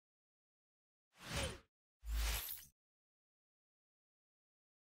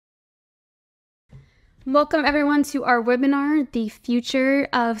Welcome everyone to our webinar, The Future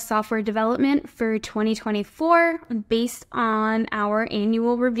of Software Development for 2024, based on our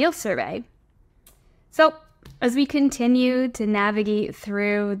annual Reveal survey. So, as we continue to navigate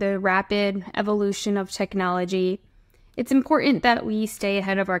through the rapid evolution of technology, it's important that we stay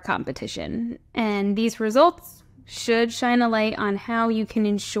ahead of our competition. And these results should shine a light on how you can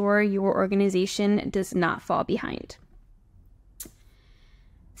ensure your organization does not fall behind.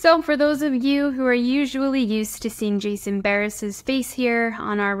 So for those of you who are usually used to seeing Jason Barris's face here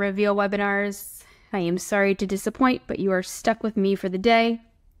on our Reveal webinars, I am sorry to disappoint, but you are stuck with me for the day.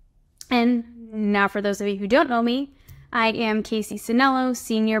 And now for those of you who don't know me, I am Casey Sinello,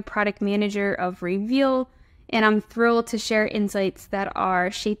 Senior Product Manager of Reveal, and I'm thrilled to share insights that are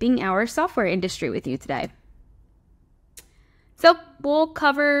shaping our software industry with you today. So we'll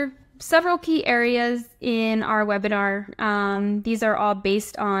cover several key areas in our webinar. These are all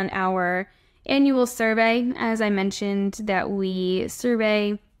based on our annual survey, as I mentioned, that we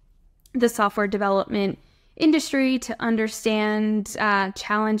survey the software development industry to understand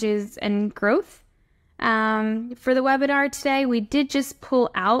challenges and growth. For the webinar today, we did just pull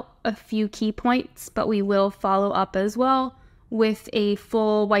out a few key points, but we will follow up as well with a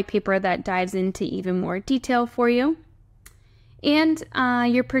full white paper that dives into even more detail for you. And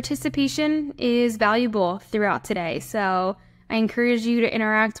your participation is valuable throughout today. So I encourage you to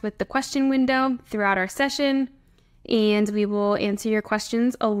interact with the question window throughout our session, and we will answer your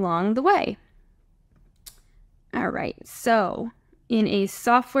questions along the way. All right, so in a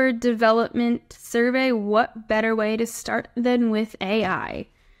software development survey, what better way to start than with AI?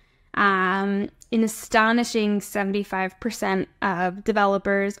 An astonishing 75% of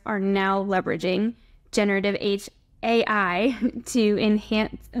developers are now leveraging generative AI to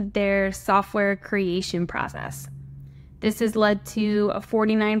enhance their software creation process. This has led to a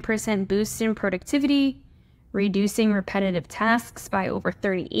 49% boost in productivity, reducing repetitive tasks by over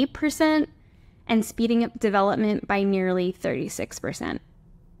 38%, and speeding up development by nearly 36%.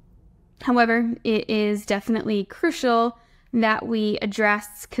 However, it is definitely crucial that we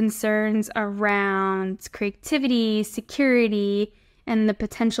address concerns around creativity, security, and the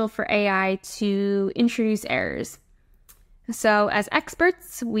potential for AI to introduce errors. So as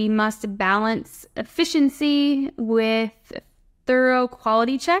experts, we must balance efficiency with thorough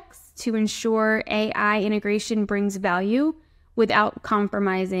quality checks to ensure AI integration brings value without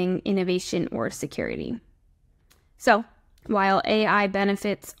compromising innovation or security. So while AI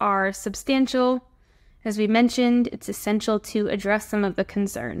benefits are substantial, as we mentioned, it's essential to address some of the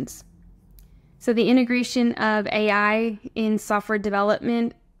concerns. So the integration of AI in software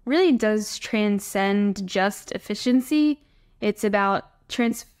development really does transcend just efficiency. It's about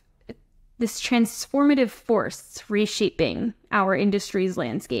this transformative force reshaping our industry's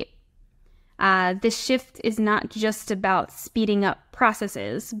landscape. This shift is not just about speeding up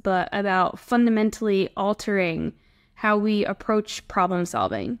processes, but about fundamentally altering how we approach problem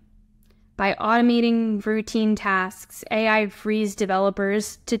solving. By automating routine tasks, AI frees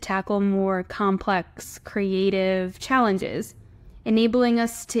developers to tackle more complex, creative challenges, enabling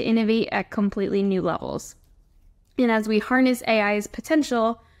us to innovate at completely new levels. And as we harness AI's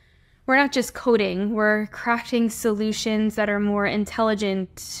potential, we're not just coding, we're crafting solutions that are more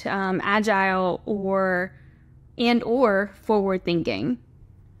intelligent, agile, or forward-thinking.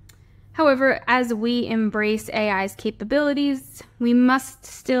 However, as we embrace AI's capabilities, we must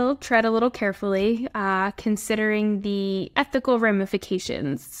still tread a little carefully, considering the ethical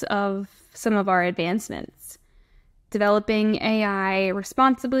ramifications of some of our advancements. Developing AI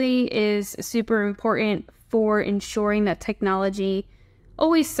responsibly is super important for ensuring that technology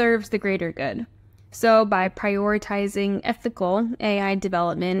always serves the greater good. So by prioritizing ethical AI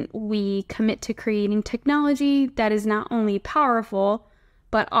development, we commit to creating technology that is not only powerful,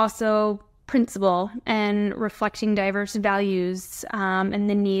 but also principled and reflecting diverse values and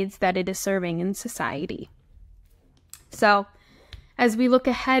the needs that it is serving in society. So as we look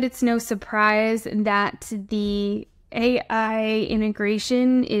ahead, it's no surprise that the AI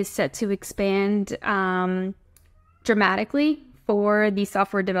integration is set to expand dramatically for the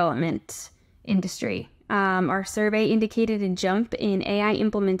software development industry. Our survey indicated a jump in AI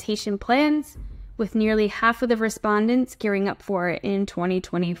implementation plans, with nearly half of the respondents gearing up for it in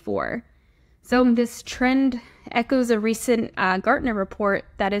 2024. So this trend echoes a recent Gartner report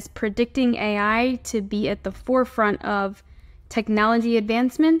that is predicting AI to be at the forefront of technology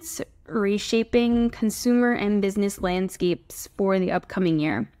advancements, reshaping consumer and business landscapes for the upcoming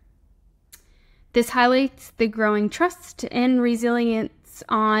year. This highlights the growing trust and resilience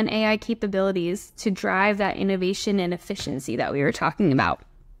on AI capabilities to drive that innovation and efficiency that we were talking about.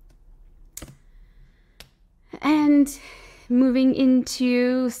 And moving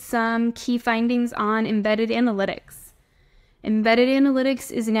into some key findings on embedded analytics. Embedded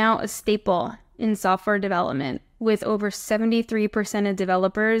analytics is now a staple in software development, with over 73% of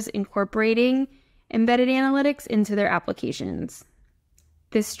developers incorporating embedded analytics into their applications.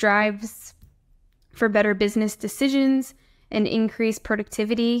 This drives for better business decisions and increased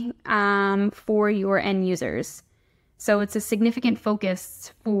productivity for your end users. So it's a significant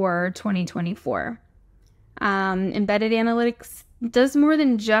focus for 2024. Embedded analytics does more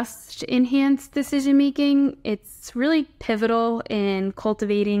than just enhance decision making. It's really pivotal in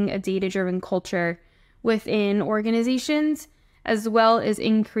cultivating a data-driven culture within organizations, as well as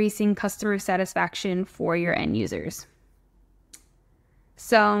increasing customer satisfaction for your end users.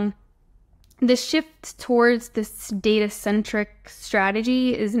 So the shift towards this data-centric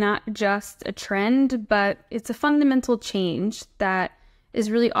strategy is not just a trend, but it's a fundamental change that is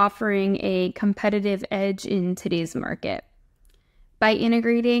really offering a competitive edge in today's market. By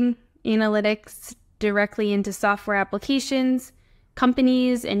integrating analytics directly into software applications,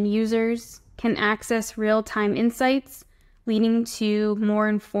 companies and users can access real-time insights, leading to more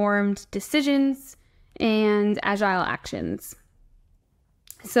informed decisions and agile actions.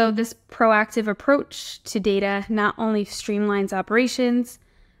 So this proactive approach to data not only streamlines operations,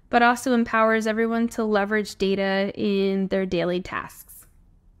 but also empowers everyone to leverage data in their daily tasks.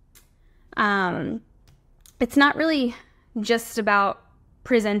 It's not really just about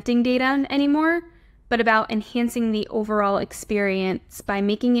presenting data anymore, but about enhancing the overall experience by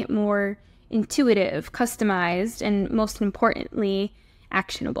making it more intuitive, customized, and most importantly,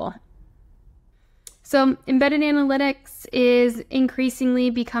 actionable. So embedded analytics is increasingly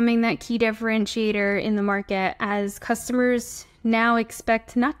becoming that key differentiator in the market as customers now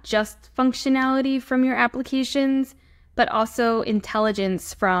expect not just functionality from your applications, but also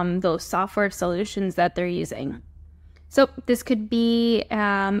intelligence from those software solutions that they're using. So this could be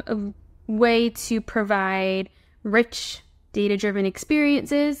a way to provide rich data-driven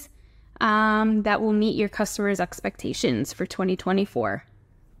experiences that will meet your customers' expectations for 2024.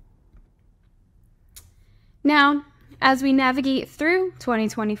 Now, as we navigate through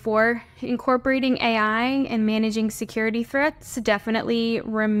 2024, incorporating AI and managing security threats definitely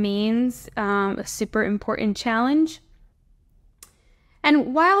remains a super important challenge.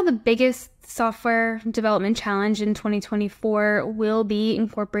 And while the biggest software development challenge in 2024 will be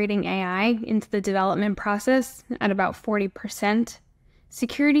incorporating AI into the development process at about 40%,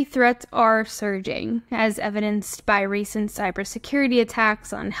 security threats are surging, as evidenced by recent cybersecurity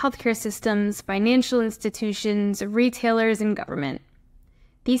attacks on healthcare systems, financial institutions, retailers, and government.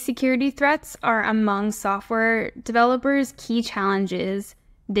 These security threats are among software developers' key challenges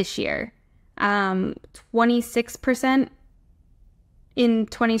this year. 26% in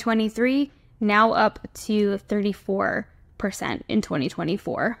 2023, now up to 34% in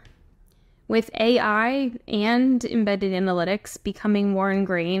 2024. With AI and embedded analytics becoming more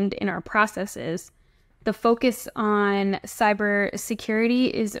ingrained in our processes, the focus on cybersecurity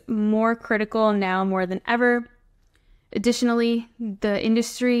is more critical now more than ever. Additionally, the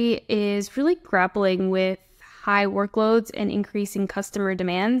industry is really grappling with high workloads and increasing customer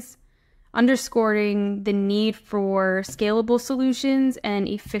demands, underscoring the need for scalable solutions and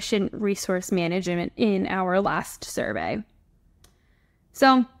efficient resource management in our last survey.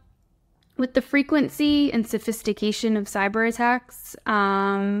 So, with the frequency and sophistication of cyber attacks,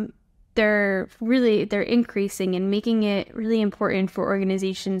 they're increasing and making it really important for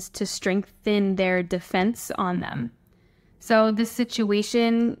organizations to strengthen their defense on them. So this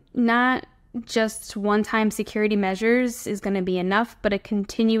situation, not just one-time security measures is going to be enough, but a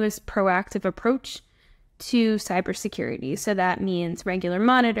continuous proactive approach to cybersecurity. So that means regular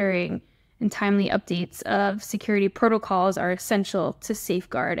monitoring and timely updates of security protocols are essential to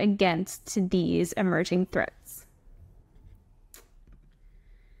safeguard against these emerging threats.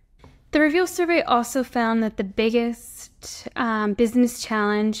 The Reveal survey also found that the biggest business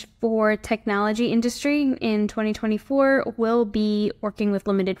challenge for technology industry in 2024 will be working with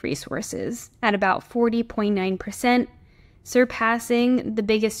limited resources at about 40.9%, surpassing the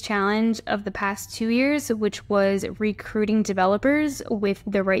biggest challenge of the past 2 years, which was recruiting developers with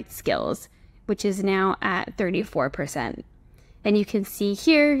the right skills, which is now at 34%. And you can see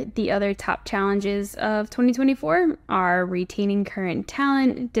here the other top challenges of 2024 are retaining current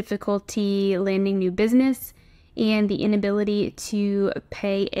talent, difficulty landing new business, and the inability to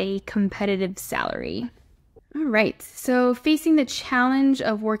pay a competitive salary. All right, so facing the challenge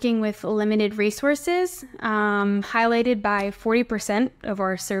of working with limited resources, highlighted by 40% of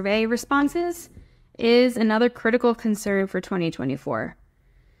our survey responses, is another critical concern for 2024.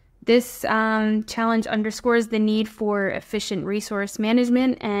 This challenge underscores the need for efficient resource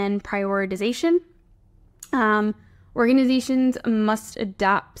management and prioritization. Organizations must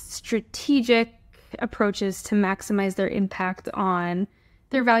adopt strategic approaches to maximize their impact on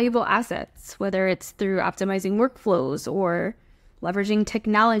their valuable assets, whether it's through optimizing workflows or leveraging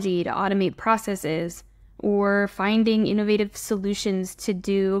technology to automate processes or finding innovative solutions to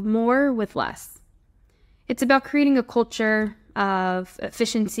do more with less. It's about creating a culture of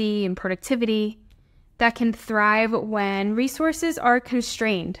efficiency and productivity that can thrive when resources are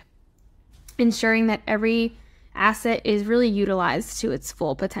constrained, ensuring that every asset is really utilized to its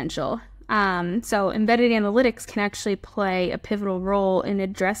full potential. So embedded analytics can actually play a pivotal role in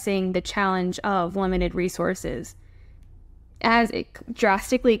addressing the challenge of limited resources, as it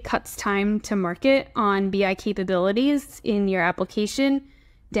drastically cuts time to market on BI capabilities in your application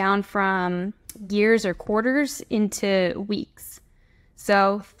down from years or quarters into weeks.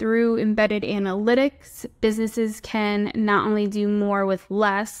 So through embedded analytics, businesses can not only do more with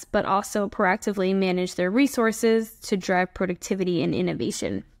less, but also proactively manage their resources to drive productivity and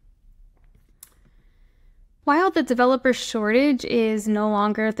innovation. While the developer shortage is no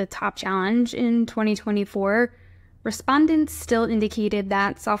longer the top challenge in 2024, respondents still indicated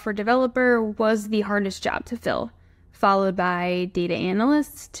that software developer was the hardest job to fill, followed by data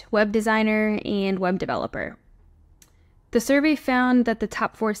analyst, web designer, and web developer. The survey found that the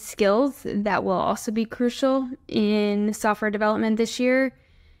top 4 skills that will also be crucial in software development this year,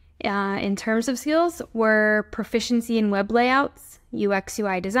 in terms of skills, were proficiency in web layouts, UX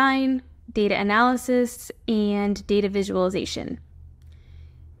UI design, data analysis, and data visualization.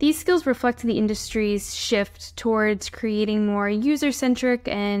 These skills reflect the industry's shift towards creating more user-centric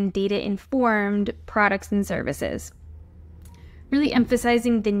and data-informed products and services, really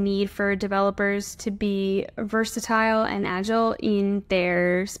emphasizing the need for developers to be versatile and agile in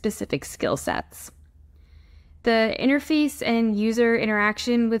their specific skill sets. The interface and user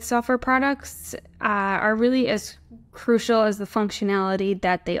interaction with software products are really as crucial as the functionality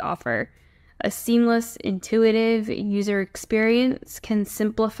that they offer. A seamless, intuitive user experience can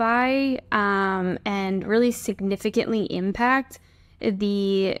simplify and really significantly impact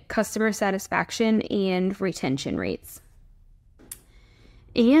the customer satisfaction and retention rates.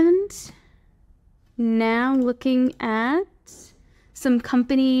 And now looking at some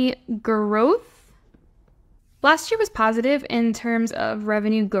company growth. Last year was positive in terms of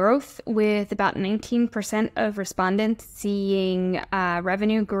revenue growth, with about 19% of respondents seeing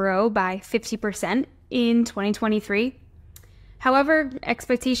revenue grow by 50% in 2023. However,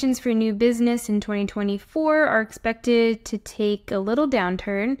 expectations for new business in 2024 are expected to take a little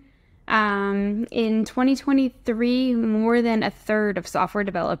downturn. In 2023, more than a third of software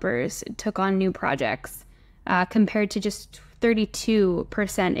developers took on new projects, compared to just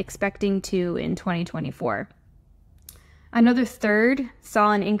 32% expecting to in 2024. Another third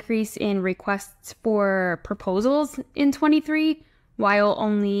saw an increase in requests for proposals in 23, while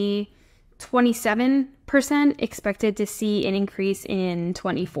only 27% expected to see an increase in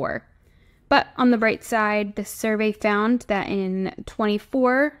 24. But on the bright side, the survey found that in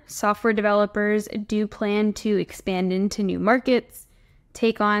 24, software developers do plan to expand into new markets,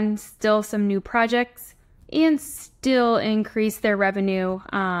 take on still some new projects, and still increase their revenue,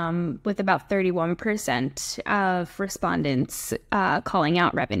 with about 31% of respondents calling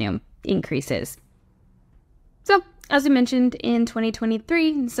out revenue increases. So, as we mentioned, in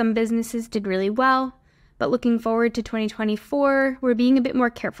 2023, some businesses did really well, but looking forward to 2024, we're being a bit more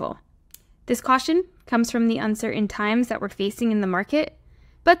careful. This caution comes from the uncertain times that we're facing in the market,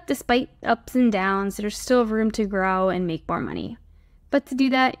 but despite ups and downs, there's still room to grow and make more money. But to do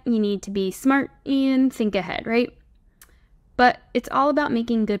that, you need to be smart and think ahead, right? But it's all about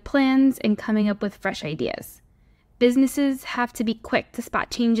making good plans and coming up with fresh ideas. Businesses have to be quick to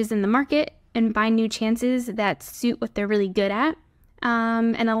spot changes in the market and find new chances that suit what they're really good at,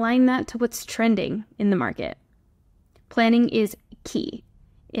 and align that to what's trending in the market. Planning is key.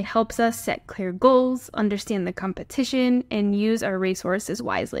 It helps us set clear goals, understand the competition, and use our resources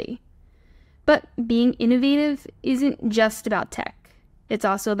wisely. But being innovative isn't just about tech. It's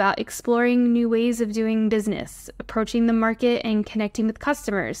also about exploring new ways of doing business, approaching the market, and connecting with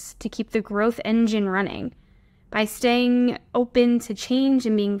customers to keep the growth engine running. By staying open to change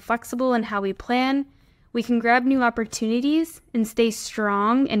and being flexible in how we plan, we can grab new opportunities and stay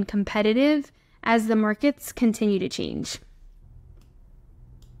strong and competitive as the markets continue to change.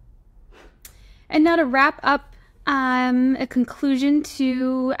 And now to wrap up a conclusion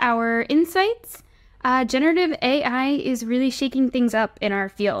to our insights. Generative AI is really shaking things up in our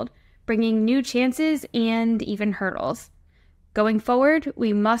field, bringing new chances and even hurdles. Going forward,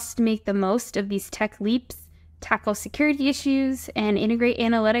 we must make the most of these tech leaps, tackle security issues, and integrate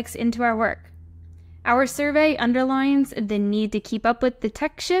analytics into our work. Our survey underlines the need to keep up with the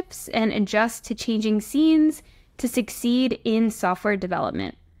tech shifts and adjust to changing scenes to succeed in software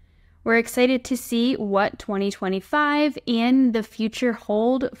development. We're excited to see what 2025 and the future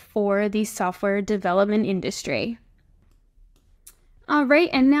hold for the software development industry. All right,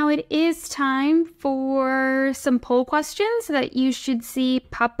 and now it is time for some poll questions that you should see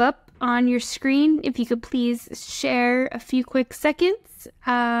pop up on your screen. If you could please share a few quick seconds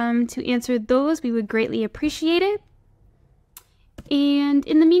to answer those, we would greatly appreciate it. And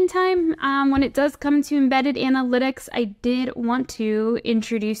in the meantime, when it does come to embedded analytics, I did want to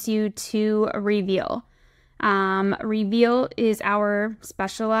introduce you to Reveal. Reveal is our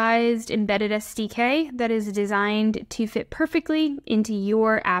specialized embedded SDK that is designed to fit perfectly into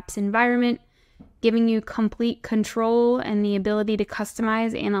your app's environment, giving you complete control and the ability to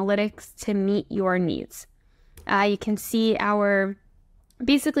customize analytics to meet your needs. You can see our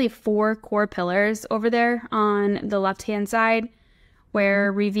basically 4 core pillars over there on the left-hand side,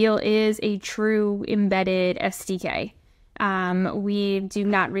 where Reveal is a true embedded SDK. We do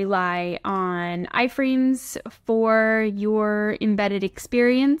not rely on iframes for your embedded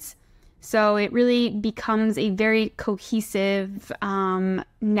experience, so it really becomes a very cohesive,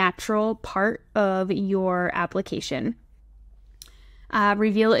 natural part of your application.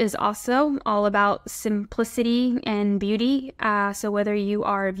 Reveal is also all about simplicity and beauty. So whether you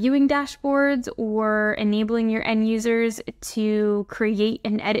are viewing dashboards or enabling your end users to create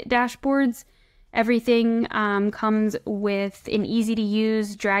and edit dashboards, everything comes with an easy to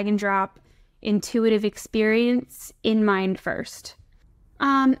use, drag and drop, intuitive experience in mind first.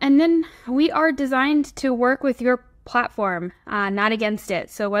 And then we are designed to work with your platform, not against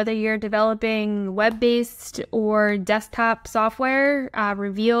it. So whether you're developing web-based or desktop software,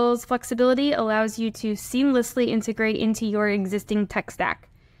 Reveal's flexibility allows you to seamlessly integrate into your existing tech stack.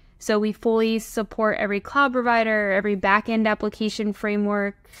 So we fully support every cloud provider, every backend application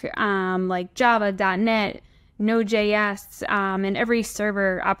framework like Java, .NET, Node.js, and every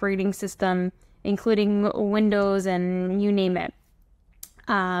server operating system, including Windows and you name it.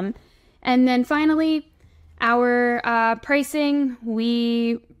 And then finally, our pricing,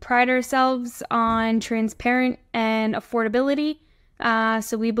 we pride ourselves on transparent and affordability.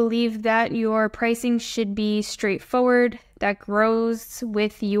 So we believe that your pricing should be straightforward, that grows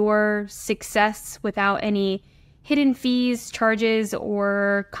with your success without any hidden fees, charges,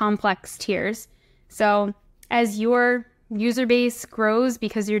 or complex tiers. So as your user base grows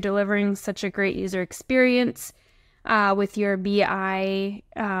because you're delivering such a great user experience, with your BI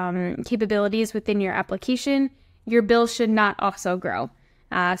capabilities within your application, your bill should not also grow.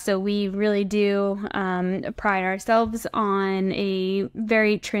 So we really do pride ourselves on a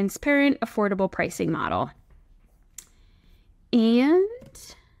very transparent, affordable pricing model. And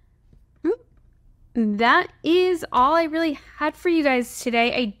that is all I really had for you guys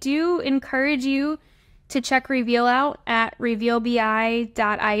today. I do encourage you to check Reveal out at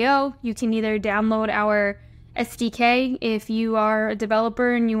revealbi.io. You can either download our SDK if you are a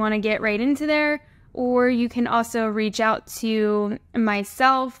developer and you want to get right into there, or you can also reach out to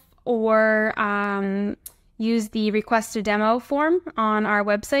myself or use the request a demo form on our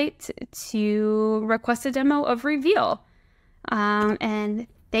website to request a demo of Reveal. And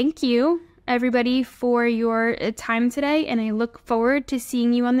thank you everybody for your time today, and I look forward to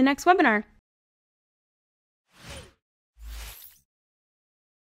seeing you on the next webinar.